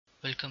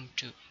Welcome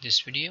to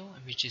this video,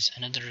 which is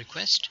another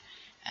request,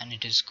 and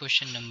it is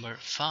question number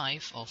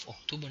 5 of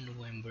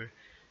October-November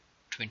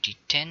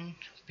 2010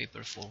 paper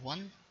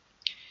 4-1.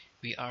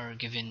 We are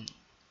given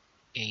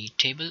a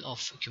table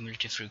of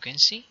cumulative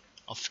frequency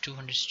of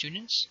 200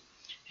 students,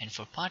 and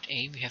for part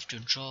A we have to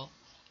draw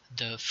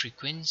the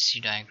frequency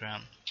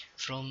diagram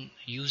from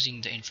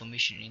using the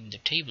information in the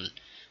table.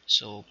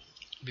 So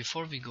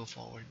before we go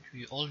forward,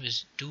 we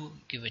always do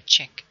give a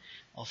check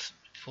of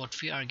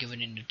what we are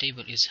given in the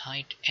table is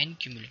height and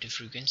cumulative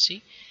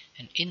frequency,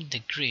 and in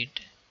the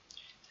grid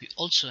we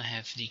also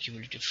have the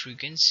cumulative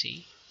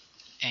frequency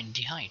and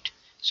the height.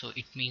 So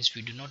it means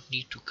we do not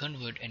need to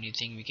convert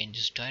anything, we can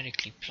just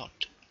directly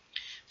plot.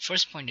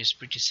 First point is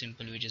pretty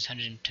simple, which is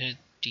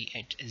 130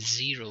 at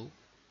 0,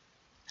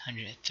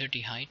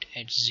 130 height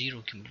at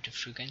 0 cumulative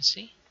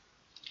frequency.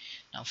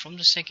 Now from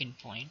the second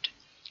point,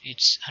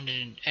 it's at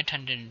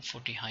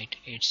 140 height,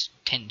 it's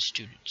 10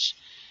 students.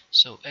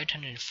 So at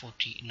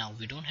 140, now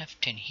we don't have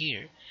 10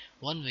 here.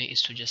 One way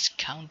is to just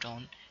count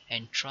on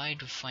and try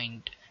to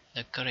find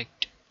the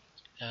correct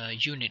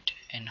unit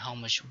and how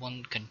much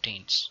one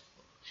contains.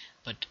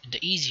 But the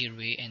easier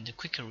way and the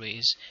quicker way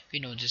is, we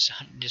know this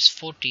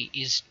 40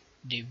 is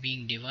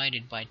being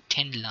divided by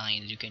 10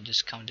 lines. You can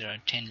just count there are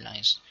 10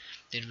 lines.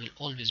 There will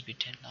always be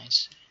 10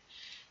 lines.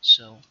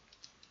 So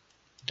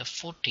the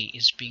 40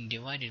 is being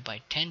divided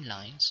by 10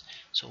 lines,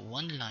 so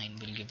one line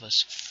will give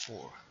us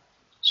 4.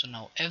 So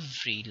now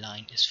every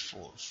line is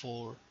 4,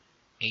 4,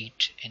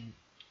 8 and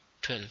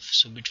 12.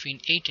 So between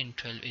 8 and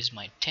 12 is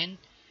my 10,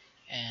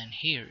 and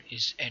here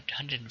is at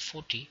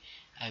 140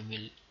 I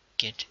will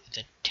get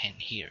the 10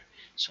 here.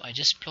 So I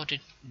just plotted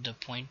the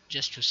point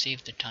just to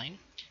save the time,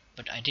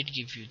 but I did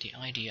give you the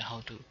idea how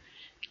to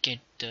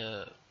get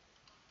the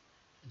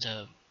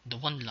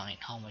one line,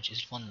 how much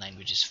is one line,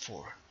 which is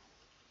 4.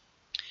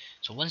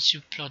 So once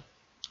you plot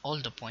all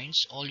the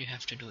points, all you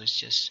have to do is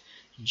just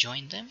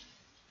join them.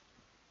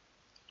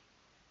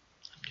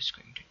 I'm just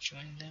going to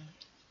join them,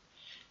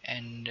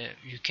 and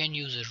you can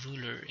use a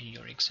ruler in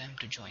your exam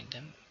to join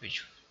them,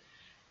 which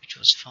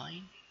was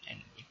fine,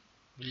 and it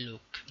will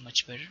look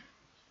much better.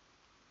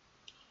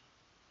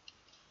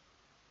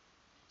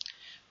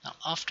 Now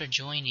after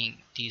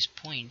joining these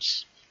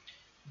points,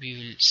 we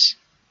will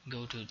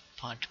go to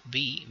part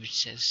B, which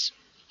says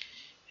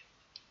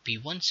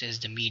P1 says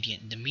the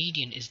median. The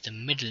median is the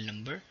middle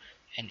number,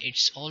 and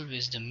it's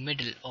always the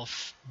middle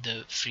of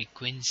the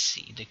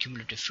frequency, the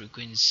cumulative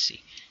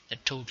frequency, the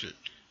total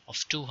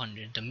of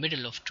 200. The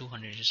middle of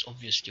 200 is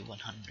obviously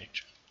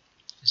 100,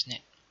 isn't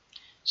it?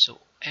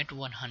 So at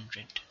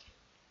 100,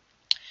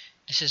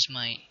 this is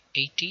my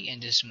 80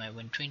 and this is my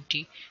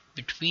 120.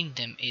 Between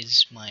them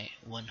is my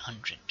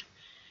 100.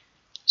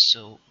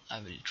 So I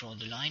will draw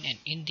the line, and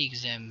in the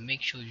exam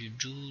make sure you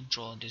do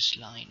draw this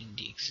line in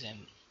the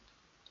exam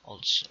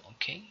also,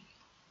 okay?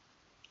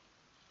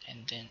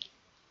 And then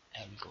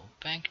I'll go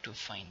back to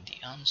find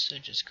the answer.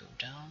 Just go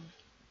down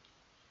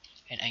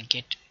and I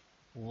get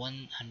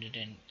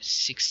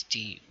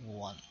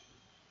 161,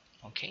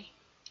 okay,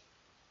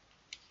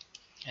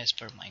 as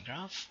per my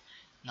graph.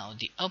 Now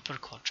the upper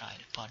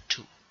quartile, part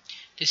 2.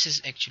 This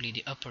is actually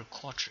the upper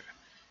quarter.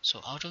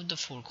 So out of the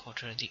 4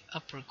 quarter, the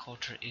upper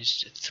quarter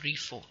is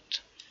 3/4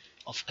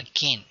 of,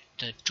 again,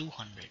 the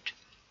 200.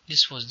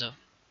 This was the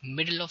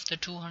middle of the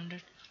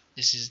 200.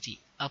 This is the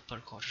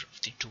upper quarter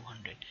of the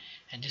 200,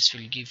 and this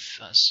will give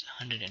us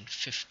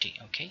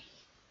 150, okay?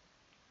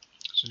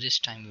 So this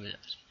time we will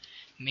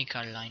make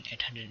our line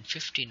at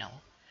 150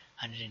 now.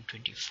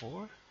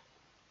 124,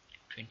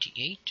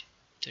 28,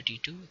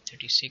 32,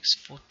 36,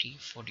 40,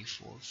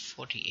 44,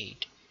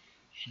 48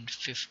 and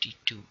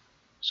 52.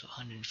 So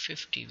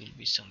 150 will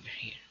be somewhere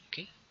here,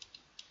 okay?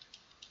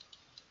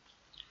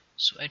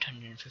 So at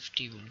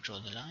 150 we'll draw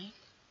the line.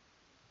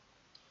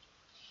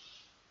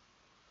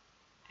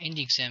 In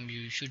the exam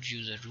you should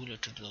use a ruler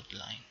to draw the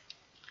line,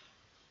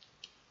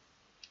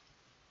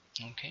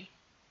 okay?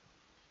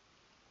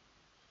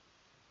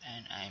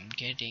 And I'm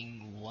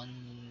getting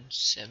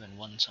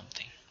 171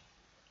 something,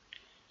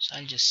 so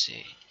I'll just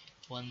say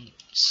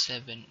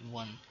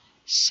 171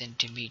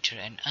 centimeter.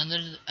 And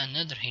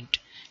another hint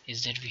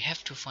is that we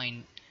have to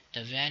find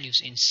the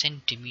values in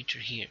centimeter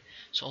here.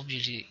 So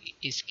obviously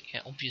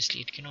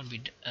it cannot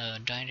be a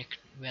direct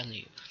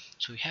value,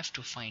 so we have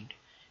to find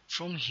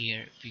from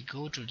here. We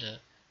go to the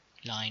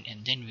line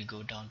and then we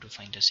go down to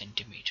find the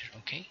centimeter,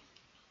 okay?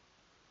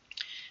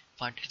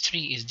 Part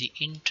 3 is the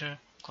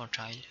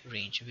interquartile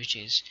range, which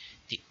is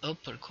the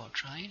upper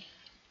quartile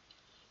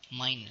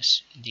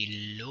minus the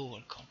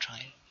lower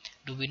quartile.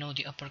 Do we know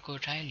the upper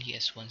quartile?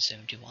 Yes,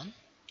 171.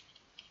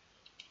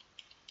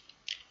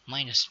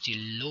 Minus the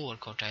lower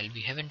quartile.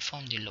 We haven't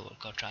found the lower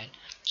quartile,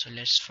 so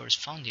let's first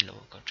find the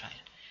lower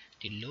quartile.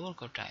 The lower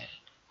quartile,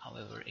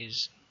 however,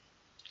 is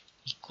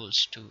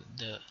equals to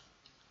the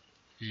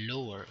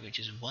lower, which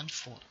is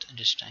 1/4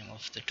 this time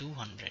of the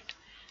 200,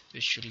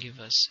 which should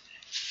give us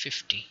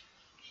 50.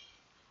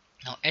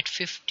 Now at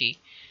 50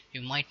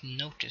 you might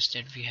notice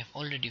that we have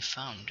already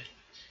found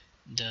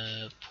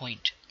the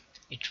point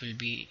it will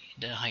be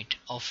the height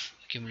of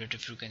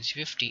cumulative frequency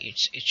 50.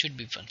 It should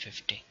be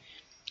 150.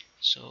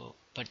 So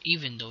but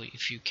even though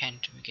if you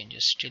can't, we can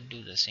just still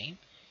do the same.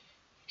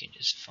 We can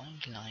just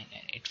find line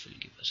and it will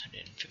give us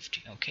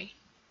 150. Okay,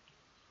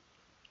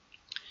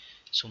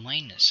 so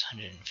minus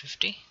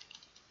 150,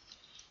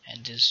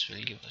 and this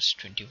will give us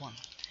 21.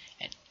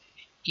 And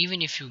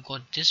even if you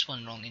got this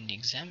one wrong in the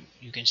exam,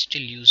 you can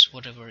still use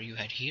whatever you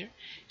had here,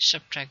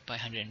 subtract by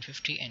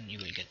 150, and you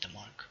will get the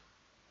mark.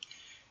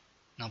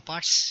 Now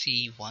part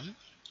C1,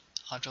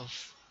 out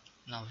of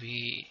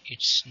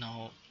it's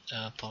now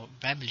a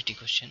probability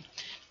question.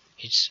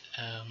 It's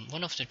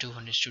one of the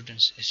 200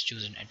 students is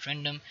chosen at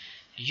random.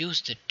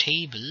 Use the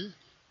table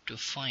to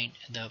find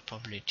the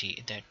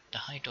probability that the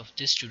height of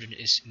this student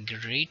is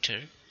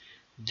greater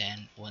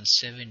than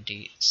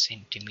 170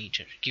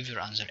 centimeter. Give your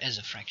answer as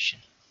a fraction.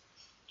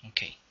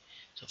 Okay,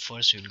 so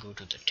first we'll go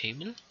to the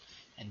table,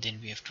 and then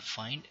we have to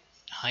find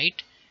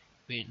height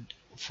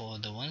for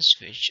the ones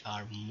which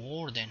are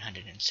more than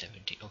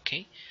 170.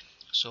 Okay,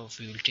 so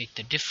we will take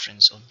the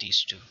difference of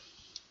these two,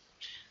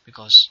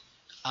 because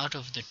out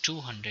of the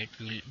 200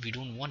 we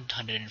don't want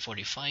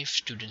 145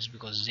 students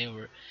because they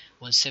were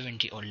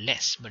 170 or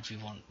less, but we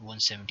want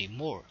 170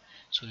 more.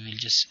 So we will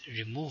just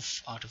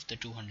remove out of the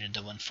 200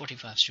 the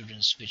 145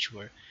 students which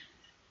were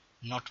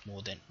not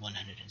more than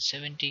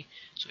 170.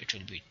 So it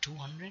will be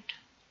 200,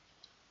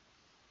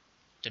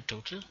 the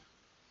total.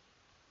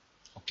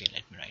 Okay,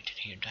 let me write it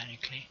here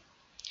directly.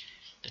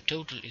 The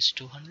total is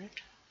 200.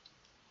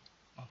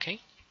 Okay,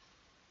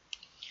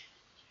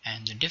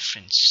 and the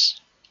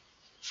difference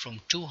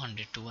from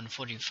 200 to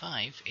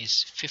 145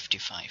 is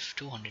 55.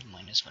 200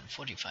 minus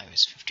 145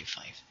 is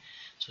 55.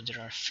 So there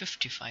are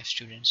 55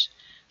 students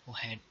who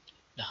had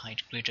the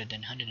height greater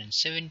than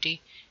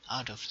 170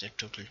 out of the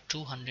total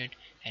 200,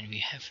 and we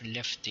have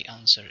left the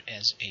answer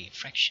as a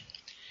fraction.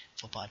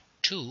 For part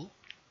 2,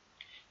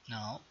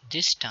 now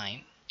this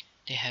time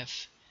they have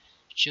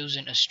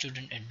chosen a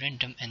student at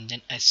random and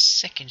then a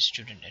second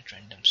student at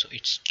random, so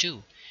it's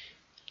 2.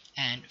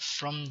 And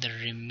from the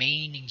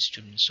remaining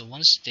students, so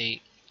once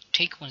they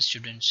take one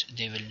student,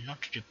 they will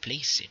not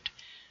replace it.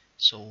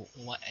 So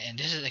and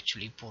this is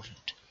actually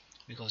important,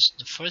 because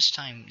the first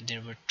time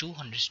there were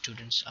 200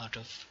 students out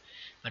of,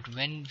 but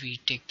when we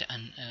take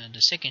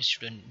the second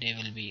student, there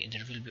will be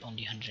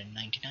only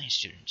 199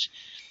 students.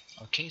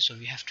 Okay, so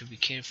we have to be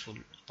careful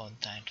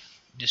about that.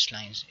 This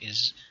line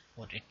is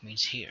what it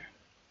means here.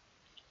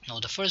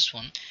 Now the first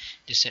one,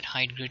 they said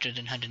height greater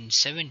than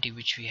 170,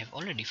 which we have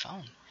already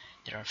found.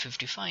 There are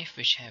 55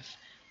 which have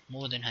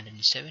more than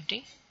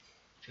 170.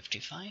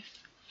 55. The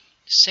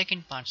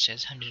second part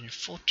says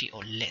 140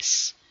 or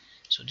less,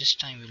 so this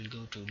time we will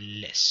go to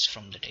less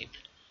from the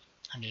table.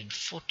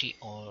 140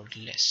 or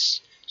less,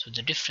 so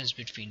the difference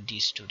between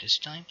these two this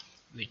time,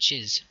 which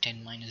is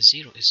 10 minus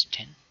 0, is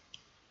 10.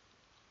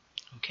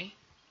 Okay,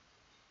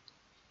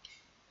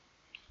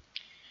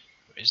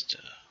 where is the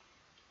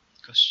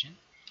question?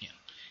 Yeah,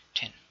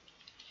 10.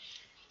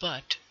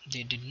 But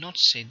they did not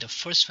say the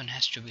first one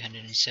has to be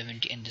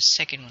 170 and the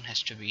second one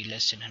has to be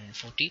less than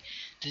 140.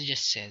 This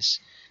just says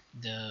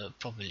the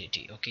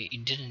probability. Okay,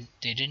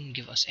 they didn't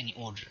give us any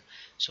order.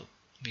 So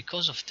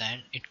because of that,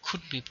 it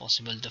could be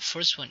possible the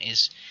first one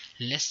is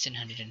less than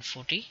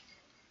 140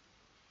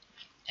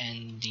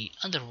 and the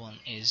other one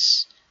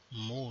is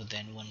more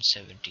than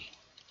 170.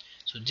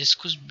 So this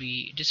could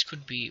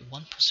be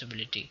one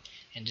possibility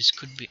and this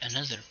could be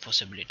another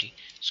possibility.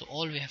 So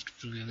all we have to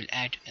do, we will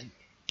add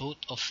both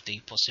of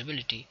the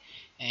possibility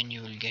and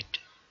you will get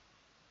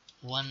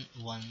 1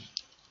 1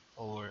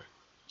 or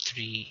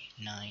 3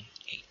 9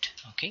 8.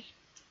 Okay,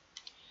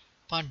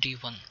 part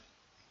D1.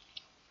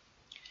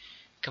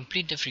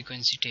 Complete the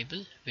frequency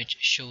table which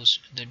shows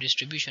the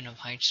distribution of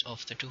heights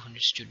of the 200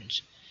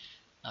 students.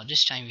 Now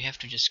this time we have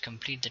to just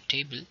complete the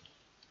table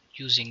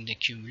using the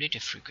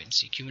cumulative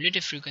frequency.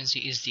 Cumulative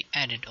frequency is the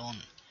added on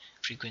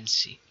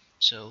frequency,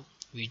 so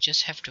we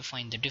just have to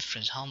find the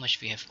difference, how much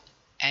we have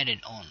added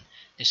on.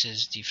 This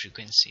is the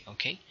frequency.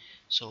 Okay,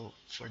 so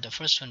for the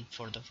first one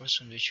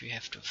which we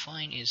have to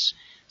find is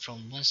from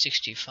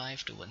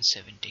 165 to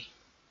 170.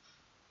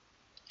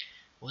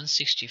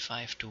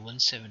 165 to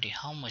 170,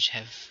 how much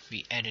have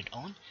we added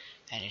on?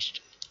 And it's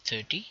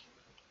 30.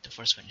 The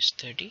first one is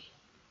 30.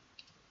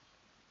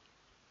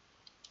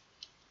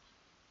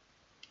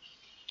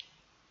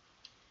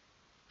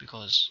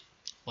 Because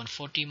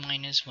 140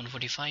 minus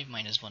 145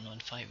 minus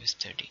 115 is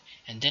 30.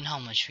 And then how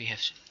much we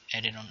have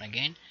added on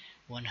again?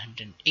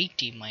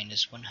 180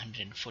 minus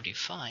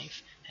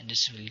 145, and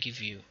this will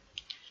give you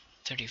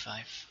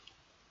 35.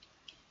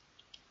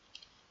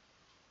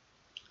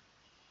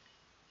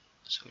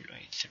 So we'll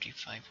write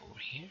 35 over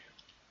here.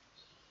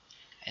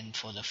 And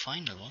for the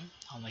final one,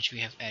 how much we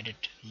have added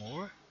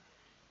more?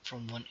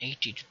 From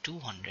 180 to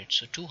 200.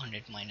 So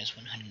 200 minus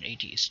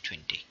 180 is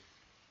 20.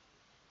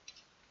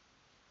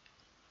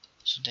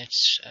 So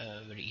that's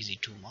very easy,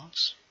 2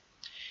 marks.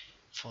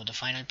 For the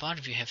final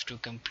part, we have to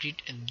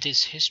complete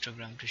this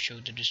histogram to show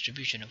the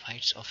distribution of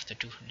heights of the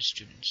 200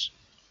 students.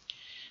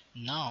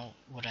 Now,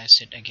 what I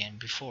said again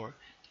before,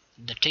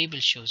 the table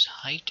shows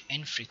height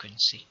and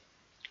frequency,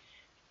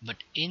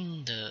 but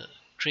in the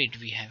grid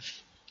we have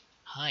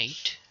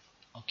height.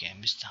 Okay, I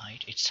missed the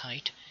height. It's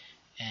height,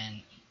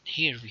 and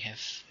here we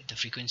have the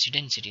frequency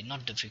density,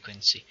 not the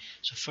frequency.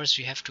 So first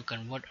we have to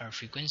convert our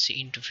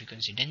frequency into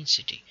frequency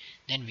density,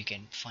 then we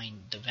can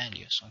find the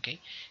values. Okay,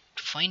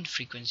 to find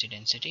frequency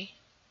density,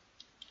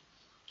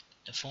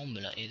 the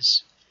formula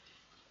is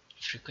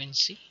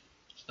frequency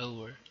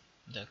over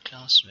the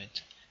class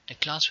width. The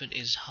class width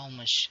is how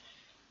much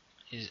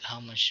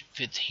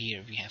width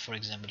here we have. For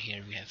example,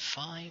 here we have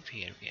 5,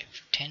 here we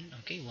have 10.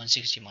 Okay,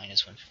 160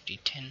 minus 150,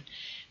 10.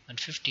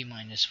 150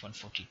 minus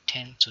 140,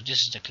 10. So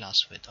this is the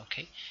class width.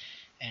 Okay,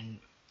 and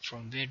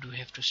from where do we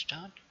have to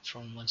start?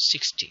 From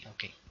 160.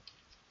 Okay,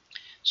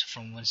 so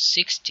from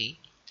 160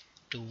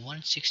 to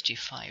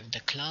 165, the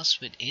class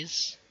width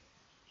is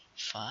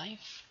 5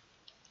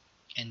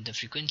 and the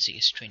frequency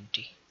is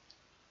 20.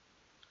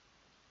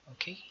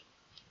 Okay,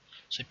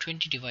 so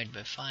 20 divided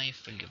by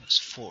 5 will give us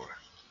 4.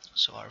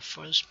 So our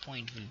first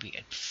point will be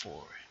at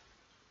 4.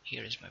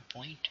 Here is my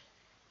point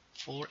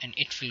 4, and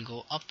it will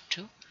go up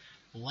to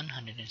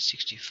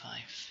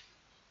 165.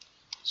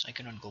 So I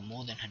cannot go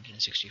more than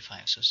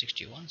 165. So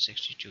 61,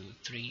 62,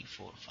 3,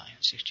 4, 5,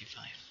 65,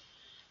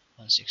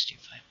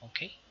 165.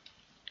 Okay,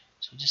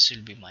 so this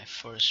will be my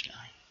first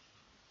line.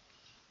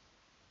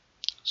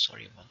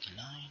 Sorry about the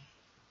line.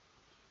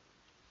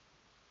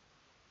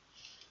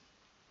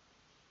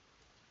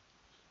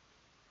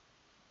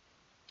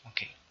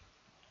 Okay,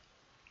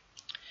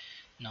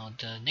 now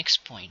the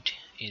next point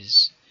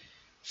is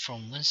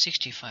from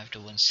 165 to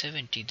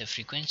 170, the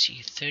frequency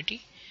is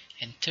 30,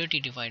 and 30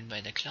 divided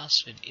by the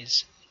class width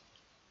is,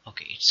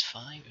 okay, it's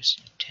 5, it's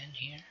 10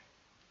 here,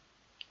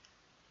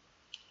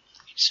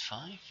 it's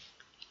 5.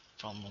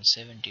 From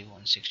 170 to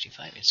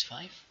 165 it's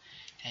 5,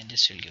 and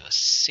this will give us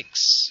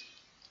 6.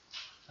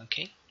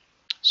 Okay,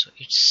 so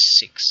it's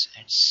 6.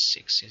 At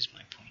 6 is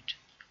my point,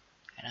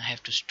 and I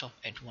have to stop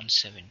at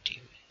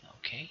 170.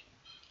 Okay,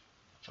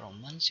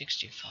 from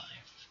 165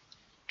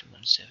 to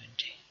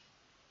 170.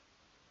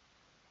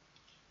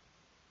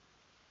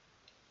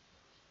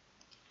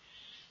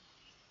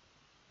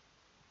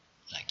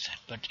 Like that.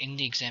 But in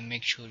the exam,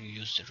 make sure you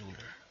use the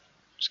ruler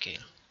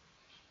scale.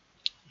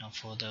 Now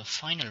for the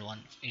final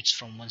one, it's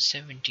from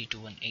 170 to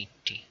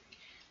 180.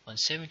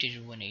 170 to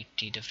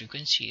 180, the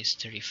frequency is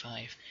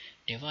 35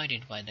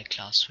 divided by the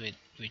class width,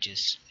 which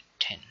is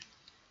 10.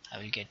 I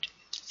will get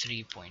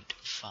 3.5.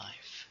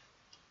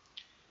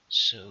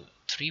 So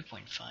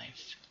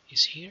 3.5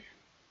 is here,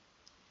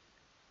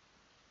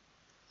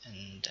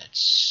 and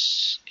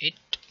that's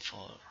it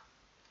for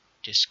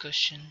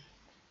discussion.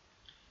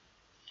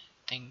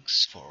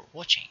 Thanks for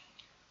watching.